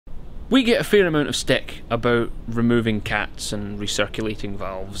We get a fair amount of stick about removing cats and recirculating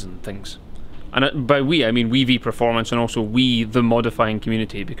valves and things. And by we, I mean we Performance and also we, the modifying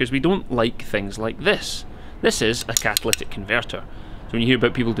community, because we don't like things like this. This is a catalytic converter. So when you hear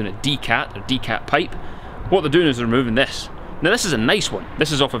about people doing a decat or decat pipe, what they're doing is they're removing this. Now this is a nice one.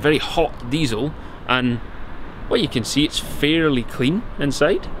 This is off a very hot diesel, and well, you can see it's fairly clean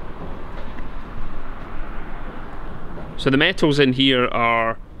inside. So the metals in here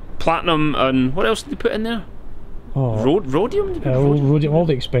are platinum, and what else did they put in there? Oh, rhodium? rhodium, all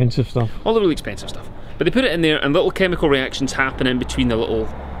the expensive stuff. All the really expensive stuff. But they put it in there, and little chemical reactions happen in between the little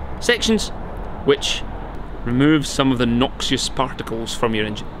sections, which removes some of the noxious particles from your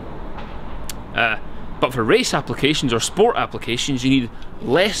engine. But for race applications or sport applications, you need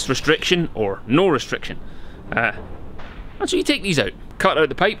less restriction or no restriction. And so you take these out, cut out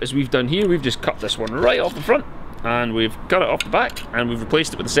the pipe as we've done here. We've just cut this one right off the front, and we've cut it off the back, and we've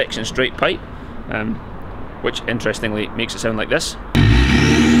replaced it with a section straight pipe, which interestingly makes it sound like this.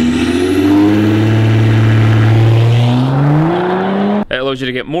 It allows you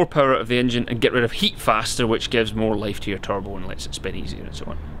to get more power out of the engine and get rid of heat faster, which gives more life to your turbo and lets it spin easier and so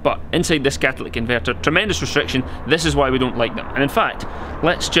on. But inside this catalytic converter, tremendous restriction. This is why we don't like them. And in fact,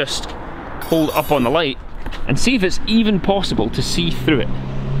 let's just hold up on the light and see if it's even possible to see through it.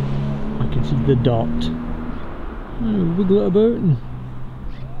 I can see the dot. Oh, wiggle it about.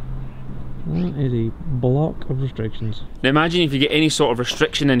 That is a block of restrictions. Now imagine if you get any sort of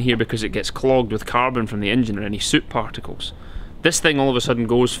restriction in here because it gets clogged with carbon from the engine or any soot particles. This thing all of a sudden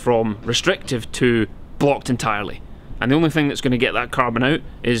goes from restrictive to blocked entirely. And the only thing that's going to get that carbon out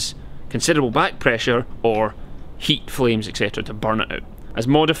is considerable back pressure or heat, flames, etc. to burn it out. As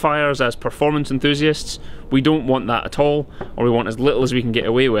modifiers, as performance enthusiasts, we don't want that at all, or we want as little as we can get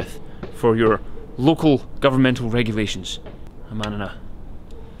away with for your local governmental regulations. A man in a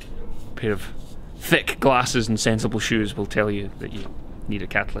pair of thick glasses and sensible shoes will tell you that you need a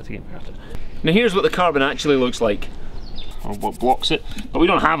catalytic converter. Now here's what the carbon actually looks like, or what blocks it, but we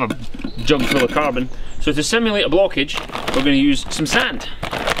don't have a jug full of carbon, so to simulate a blockage we're going to use some sand.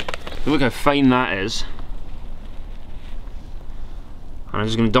 Look how fine that is. I'm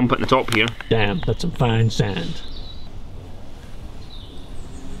just going to dump it in the top here. Damn, that's some fine sand.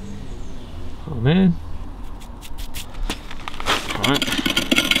 Oh man. Alright.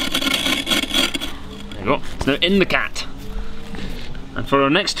 There you go. It's now in the cat. And for our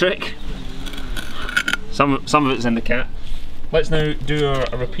next trick, some of it's in the cat. Let's now do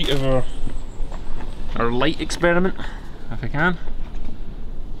a repeat of our light experiment, if I can.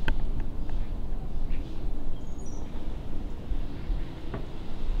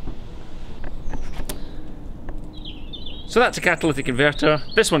 So that's a catalytic converter.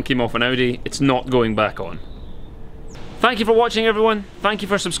 This one came off an Audi. It's not going back on. Thank you for watching, everyone. Thank you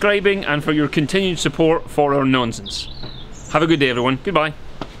for subscribing and for your continued support for our nonsense. Have a good day, everyone. Goodbye.